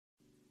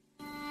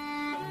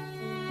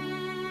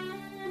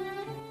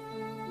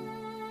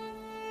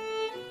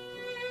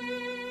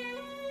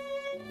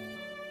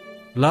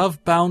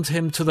Love bound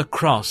him to the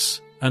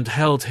cross and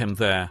held him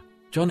there.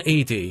 John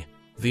Eadie,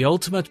 The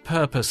Ultimate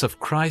Purpose of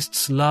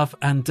Christ's Love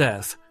and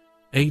Death,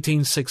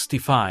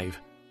 1865.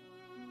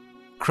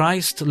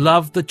 Christ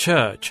loved the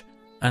church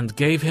and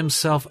gave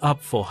himself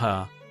up for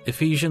her,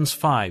 Ephesians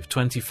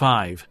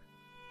 5:25.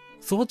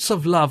 Thoughts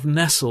of love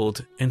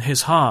nestled in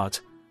his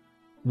heart.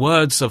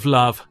 Words of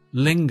love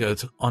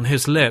lingered on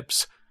his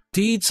lips.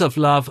 Deeds of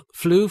love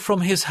flew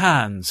from his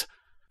hands,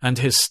 and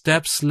his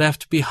steps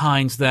left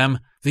behind them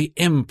the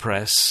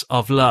impress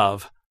of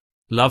love.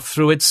 Love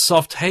threw its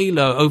soft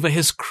halo over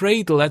his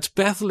cradle at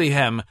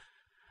Bethlehem,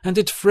 and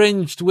it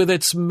fringed with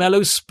its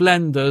mellow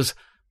splendors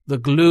the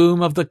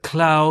gloom of the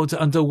cloud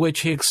under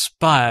which he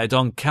expired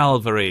on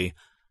Calvary.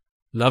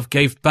 Love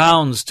gave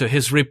bounds to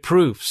his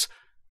reproofs,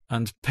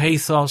 and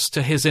pathos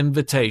to his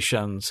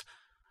invitations.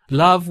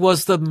 Love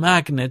was the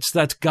magnet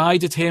that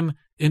guided him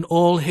in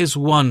all his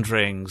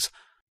wanderings.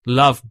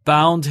 Love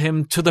bound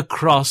him to the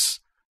cross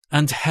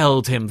and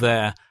held him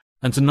there,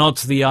 and not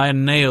the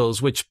iron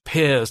nails which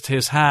pierced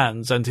his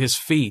hands and his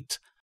feet.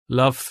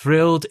 Love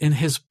thrilled in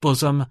his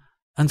bosom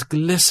and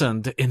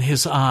glistened in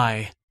his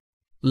eye.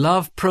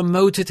 Love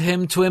promoted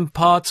him to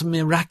impart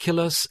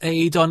miraculous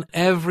aid on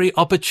every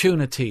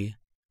opportunity.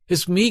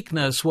 His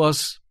meekness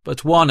was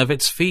but one of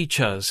its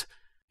features.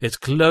 It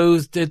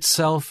clothed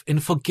itself in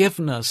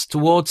forgiveness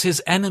towards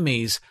his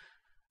enemies,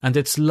 and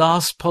its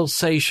last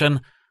pulsation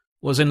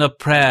was in a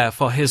prayer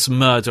for his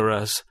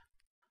murderers.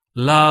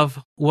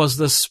 Love was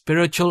the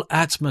spiritual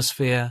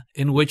atmosphere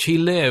in which he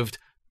lived,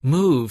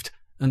 moved,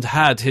 and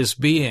had his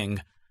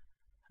being.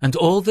 And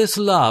all this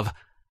love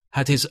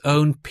had his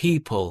own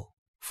people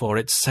for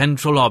its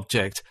central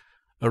object,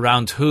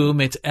 around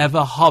whom it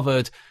ever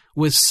hovered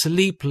with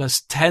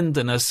sleepless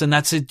tenderness and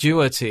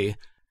assiduity.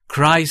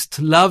 Christ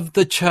loved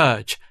the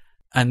church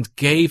and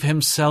gave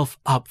himself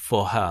up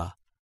for her.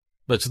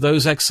 But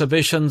those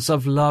exhibitions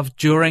of love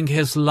during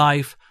his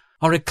life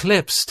are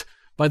eclipsed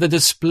by the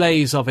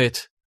displays of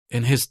it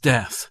in his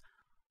death.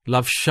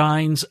 Love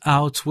shines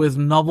out with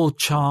novel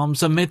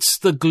charms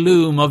amidst the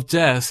gloom of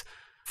death,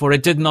 for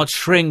it did not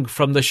shrink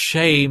from the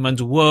shame and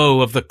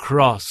woe of the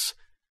cross.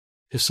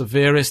 His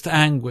severest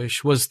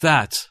anguish was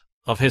that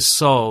of his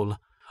soul.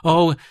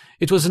 Oh,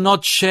 it was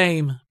not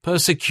shame,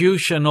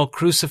 persecution, or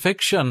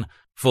crucifixion,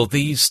 for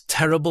these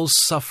terrible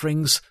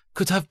sufferings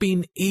could have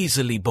been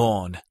easily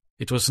borne.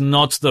 It was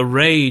not the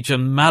rage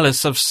and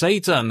malice of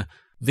Satan.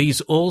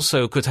 These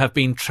also could have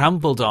been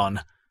trampled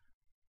on.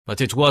 But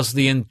it was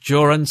the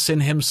endurance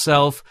in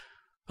himself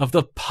of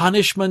the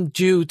punishment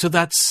due to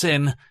that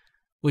sin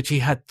which he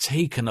had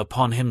taken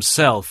upon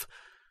himself,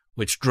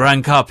 which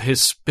drank up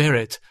his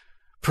spirit,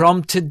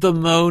 prompted the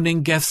moan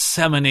in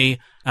Gethsemane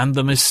and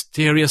the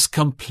mysterious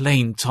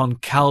complaint on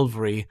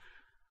Calvary.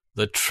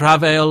 The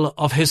travail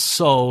of his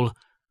soul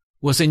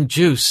was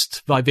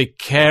induced by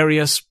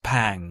vicarious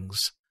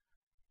pangs.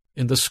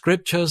 In the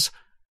Scriptures,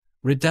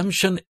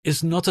 redemption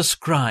is not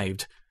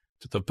ascribed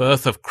to the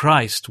birth of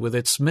Christ with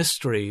its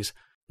mysteries,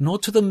 nor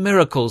to the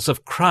miracles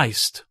of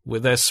Christ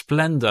with their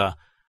splendor,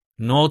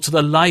 nor to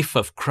the life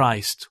of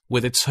Christ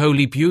with its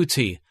holy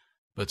beauty,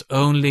 but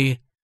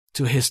only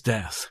to his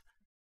death.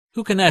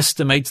 Who can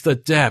estimate the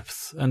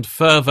depth and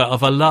fervor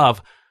of a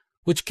love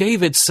which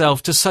gave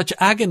itself to such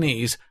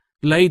agonies,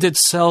 laid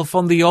itself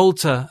on the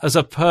altar as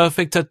a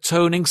perfect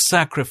atoning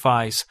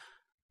sacrifice,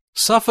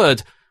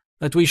 suffered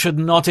that we should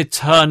not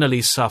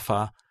eternally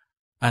suffer,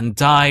 and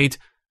died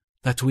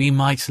that we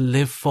might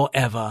live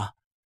forever?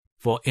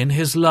 For in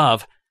his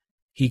love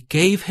he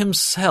gave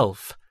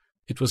himself.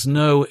 It was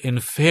no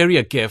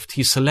inferior gift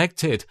he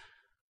selected,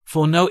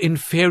 for no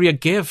inferior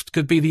gift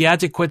could be the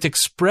adequate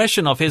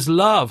expression of his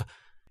love.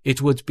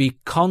 It would be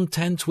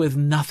content with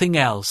nothing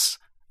else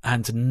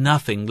and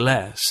nothing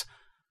less.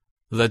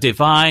 The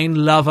divine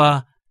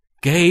lover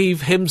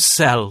gave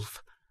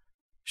himself.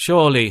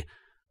 Surely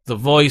the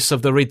voice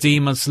of the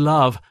Redeemer's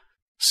love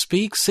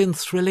speaks in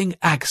thrilling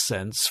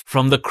accents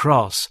from the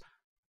cross.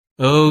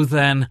 Oh,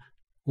 then,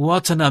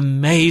 what an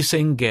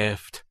amazing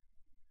gift!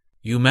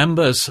 You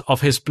members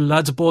of his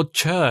blood-bought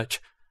church,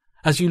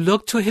 as you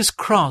look to his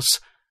cross,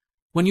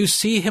 when you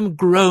see him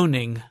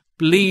groaning,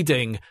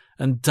 bleeding,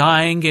 and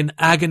dying in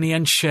agony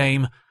and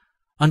shame,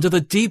 under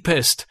the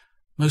deepest,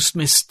 most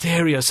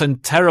mysterious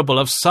and terrible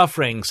of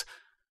sufferings,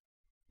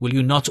 will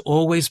you not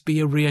always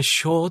be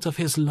reassured of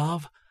his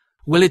love?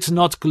 Will it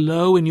not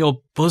glow in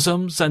your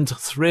bosoms and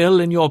thrill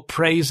in your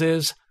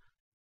praises?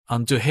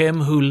 Unto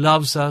him who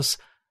loves us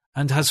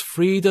and has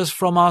freed us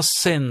from our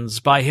sins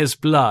by his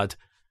blood,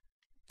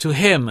 to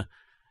him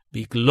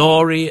be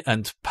glory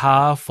and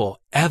power for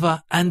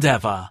ever and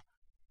ever.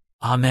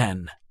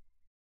 Amen.